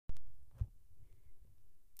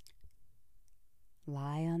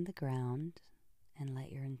lie on the ground and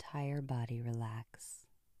let your entire body relax.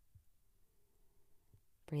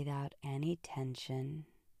 Breathe out any tension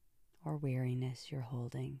or weariness you're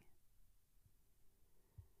holding.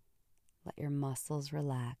 Let your muscles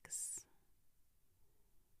relax.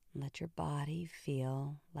 Let your body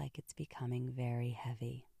feel like it's becoming very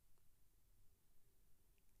heavy.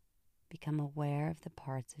 Become aware of the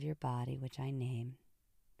parts of your body which I name,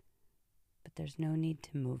 but there's no need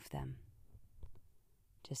to move them.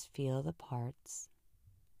 Just feel the parts,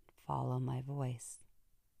 follow my voice.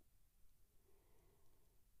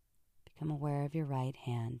 Become aware of your right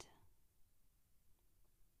hand,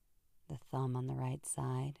 the thumb on the right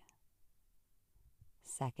side,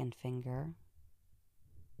 second finger,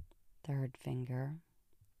 third finger,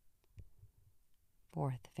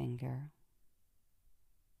 fourth finger,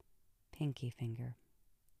 pinky finger.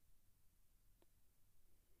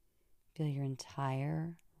 Feel your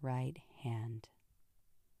entire right hand,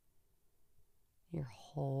 your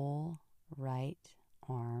whole right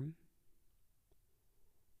arm.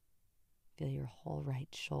 Feel your whole right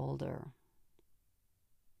shoulder.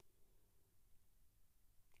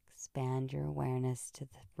 Expand your awareness to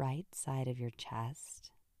the right side of your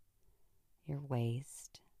chest, your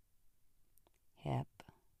waist, hip.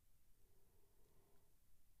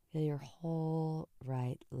 Feel your whole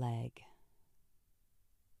right leg,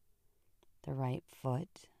 the right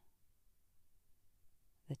foot,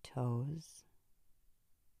 the toes.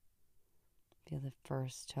 Feel the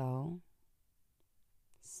first toe,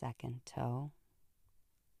 second toe,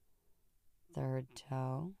 third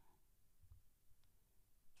toe,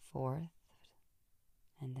 fourth,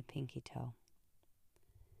 and the pinky toe.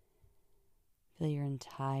 Feel your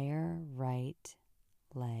entire right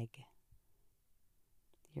leg,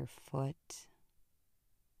 your foot,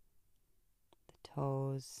 the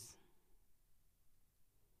toes,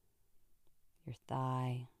 your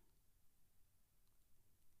thigh,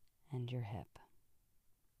 and your hip.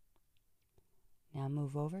 Now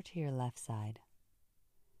move over to your left side.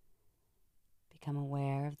 Become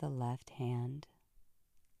aware of the left hand,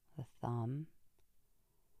 the thumb,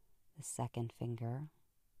 the second finger,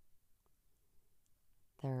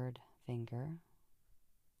 third finger,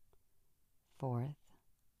 fourth,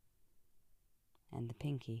 and the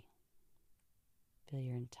pinky. Feel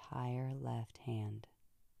your entire left hand.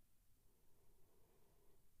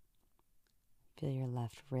 Feel your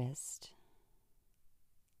left wrist,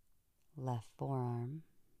 left forearm,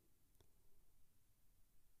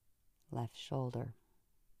 left shoulder.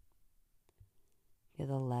 Feel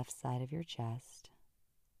the left side of your chest,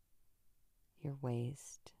 your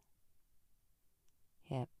waist,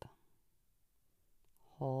 hip,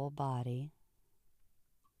 whole body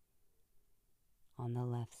on the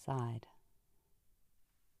left side.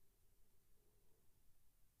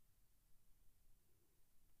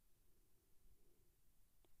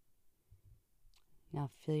 Now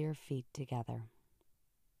feel your feet together.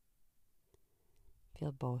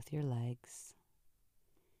 Feel both your legs.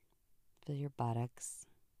 Feel your buttocks,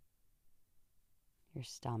 your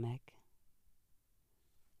stomach,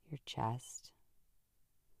 your chest,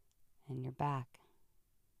 and your back.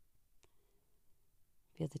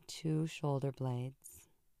 Feel the two shoulder blades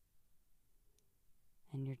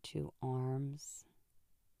and your two arms,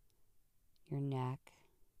 your neck,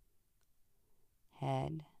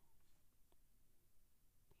 head,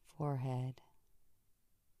 forehead,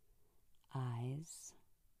 eyes.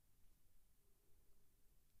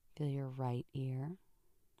 Feel your right ear,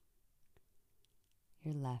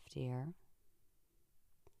 your left ear.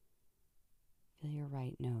 Feel your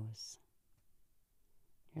right nose,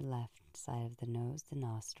 your left side of the nose, the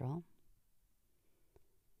nostril.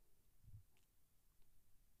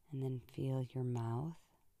 And then feel your mouth.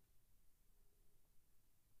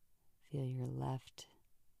 Feel your left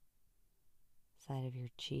side of your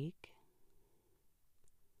cheek,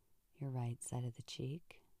 your right side of the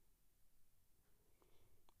cheek.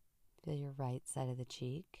 Feel your right side of the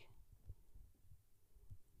cheek,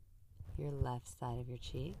 your left side of your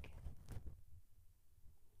cheek,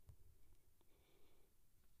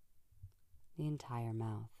 the entire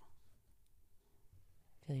mouth.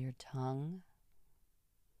 Feel your tongue,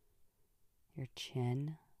 your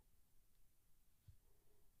chin.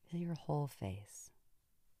 Feel your whole face.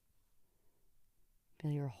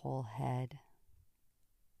 Feel your whole head.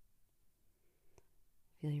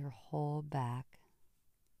 Feel your whole back.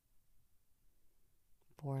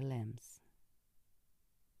 4 limbs.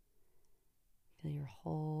 Feel your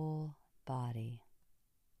whole body.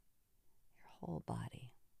 Your whole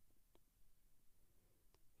body.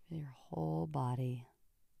 Feel your whole body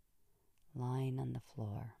lying on the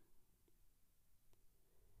floor.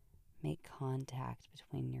 Make contact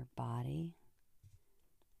between your body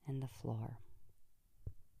and the floor.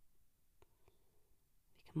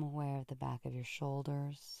 Become aware of the back of your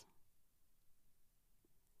shoulders,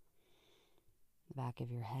 the back of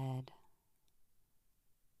your head,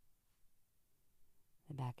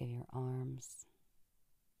 the back of your arms.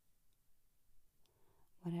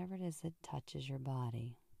 Whatever it is that touches your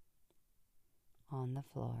body on the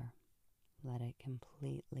floor, let it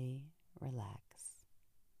completely relax.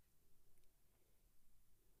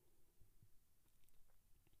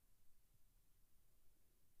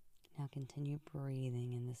 Now continue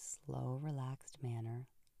breathing in this slow, relaxed manner,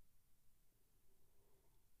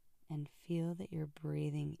 and feel that you're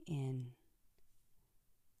breathing in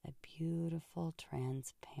a beautiful,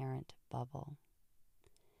 transparent bubble.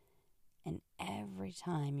 And every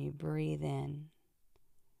time you breathe in,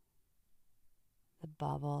 the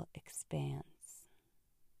bubble expands.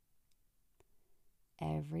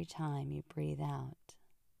 Every time you breathe out,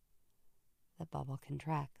 the bubble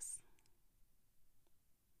contracts.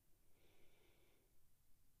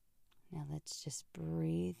 Now let's just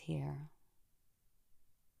breathe here.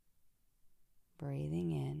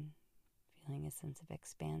 Breathing in, feeling a sense of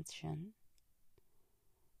expansion.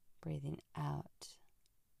 Breathing out,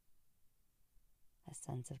 a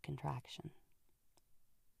sense of contraction.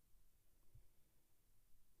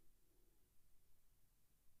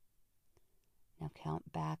 Now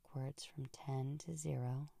count backwards from 10 to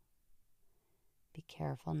 0. Be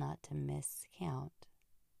careful not to miscount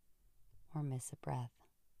or miss a breath.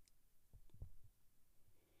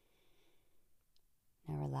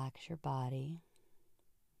 Now relax your body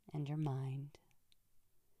and your mind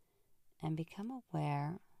and become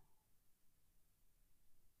aware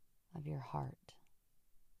of your heart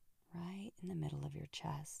right in the middle of your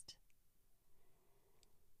chest.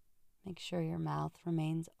 Make sure your mouth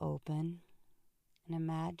remains open and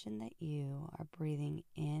imagine that you are breathing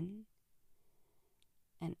in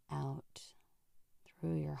and out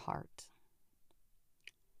through your heart.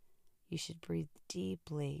 You should breathe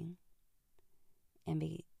deeply and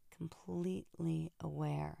be completely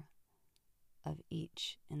aware of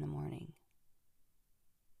each in the morning.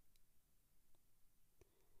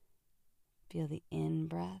 Feel the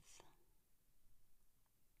in-breath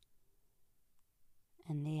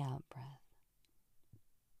and the out-breath.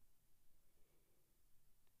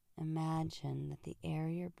 Imagine that the air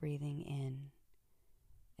you're breathing in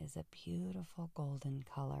is a beautiful golden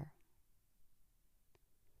color.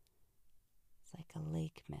 It's like a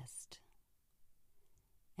lake mist.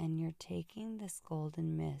 And you're taking this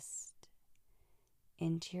golden mist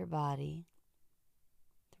into your body,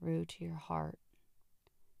 through to your heart,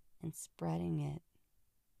 and spreading it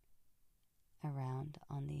around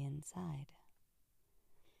on the inside.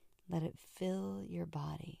 Let it fill your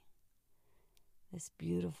body, this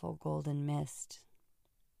beautiful golden mist.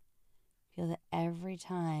 Feel that every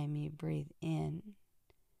time you breathe in,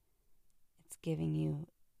 it's giving you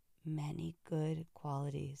many good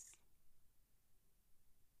qualities.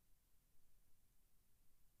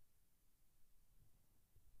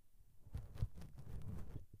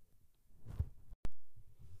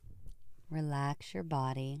 Relax your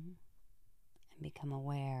body and become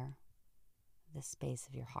aware of the space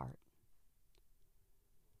of your heart,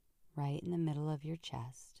 right in the middle of your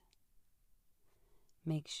chest.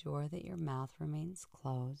 Make sure that your mouth remains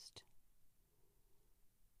closed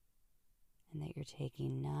and that you're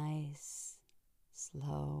taking nice,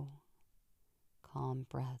 slow, calm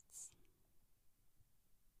breaths.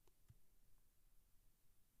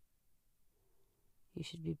 You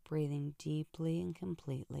should be breathing deeply and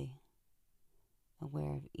completely,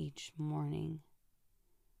 aware of each morning,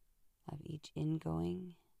 of each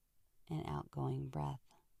ingoing and outgoing breath.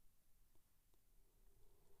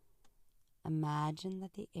 Imagine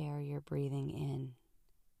that the air you're breathing in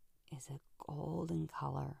is a golden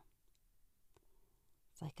color.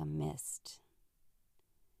 It's like a mist.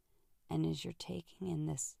 And as you're taking in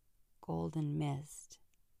this golden mist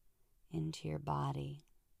into your body,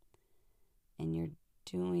 and you're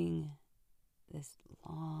doing this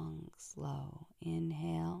long, slow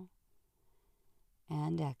inhale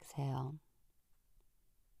and exhale,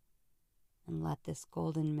 and let this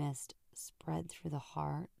golden mist spread through the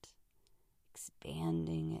heart,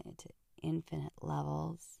 expanding it to infinite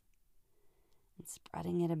levels and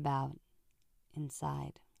spreading it about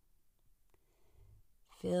inside.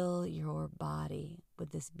 Fill your body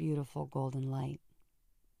with this beautiful golden light.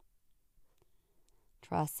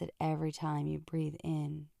 Trust that every time you breathe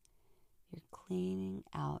in, you're cleaning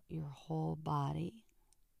out your whole body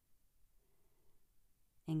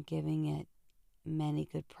and giving it many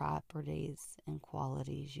good properties and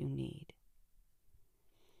qualities you need.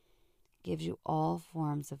 gives you all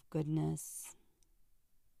forms of goodness,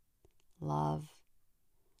 love,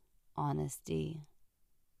 honesty,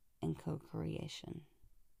 and co-creation.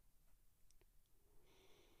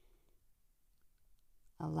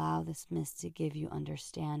 Allow this mist to give you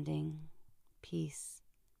understanding, peace,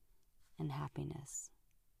 and happiness.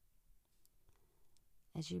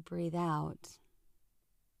 As you breathe out,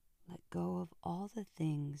 let go of all the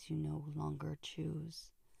things you no longer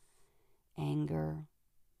choose. Anger,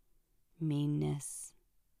 meanness,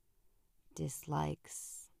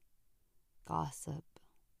 dislikes, gossip,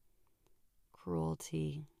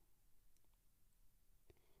 cruelty.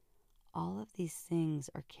 All of these things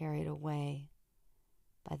are carried away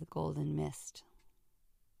by the golden mist.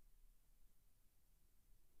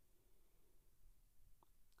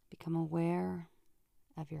 Become aware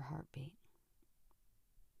of your heartbeat.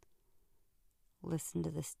 Listen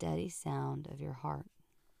to the steady sound of your heart.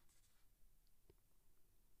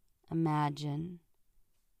 Imagine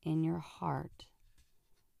in your heart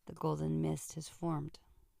the golden mist has formed.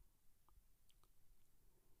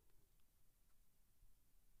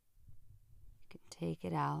 You can take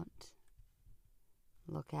it out,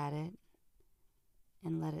 look at it,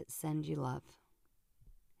 and let it send you love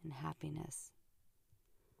and happiness.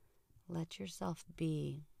 Let yourself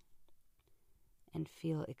be and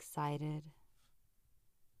feel excited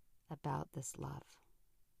about this love.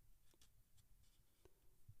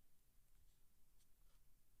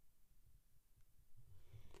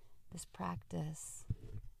 This practice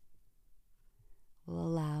will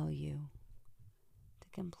allow you to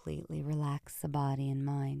completely relax the body and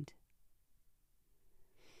mind.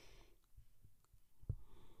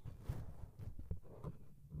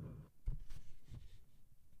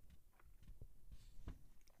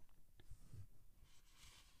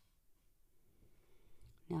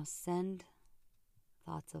 Now send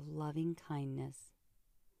thoughts of loving kindness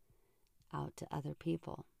out to other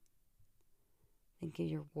people. Think of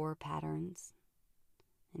your war patterns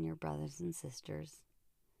and your brothers and sisters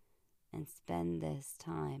and spend this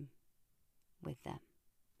time with them.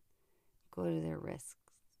 Go to their risks.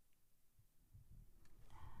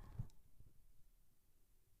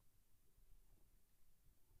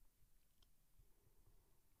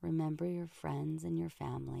 Remember your friends and your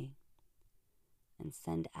family and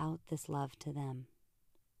send out this love to them.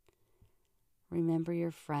 Remember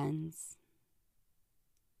your friends.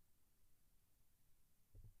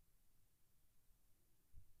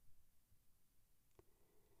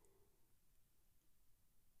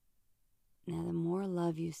 Now, the more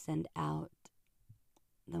love you send out,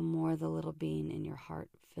 the more the little being in your heart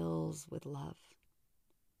fills with love.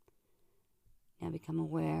 Now become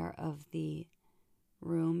aware of the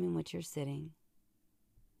room in which you're sitting.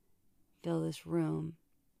 Fill this room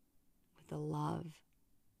with the love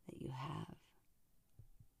that you have.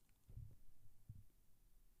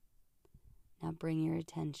 Now bring your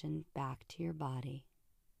attention back to your body,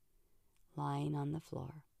 lying on the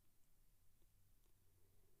floor.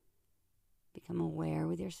 Become aware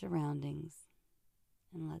with your surroundings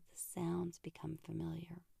and let the sounds become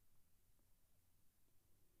familiar.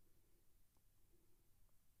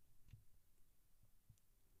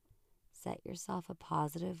 Set yourself a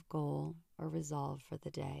positive goal or resolve for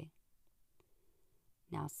the day.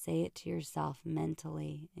 Now say it to yourself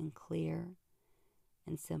mentally in clear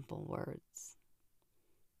and simple words.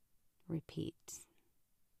 Repeat.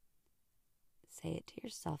 Say it to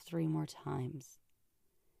yourself 3 more times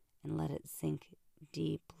and let it sink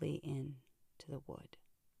deeply into the wood.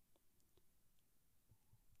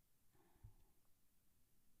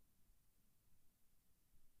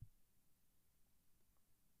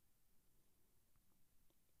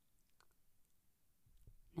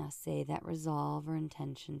 Now say that resolve or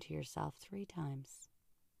intention to yourself 3 times.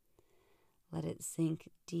 Let it sink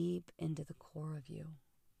deep into the core of you.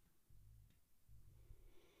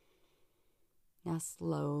 Now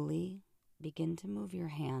slowly begin to move your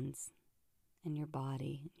hands and your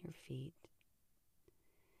body and your feet.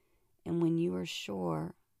 And when you are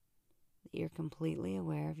sure that you're completely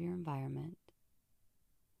aware of your environment,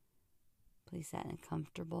 please sit in a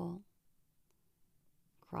comfortable,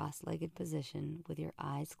 cross-legged position with your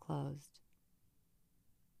eyes closed.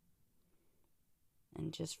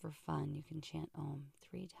 And just for fun, you can chant Om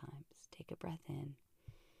 3 times. Take a breath in.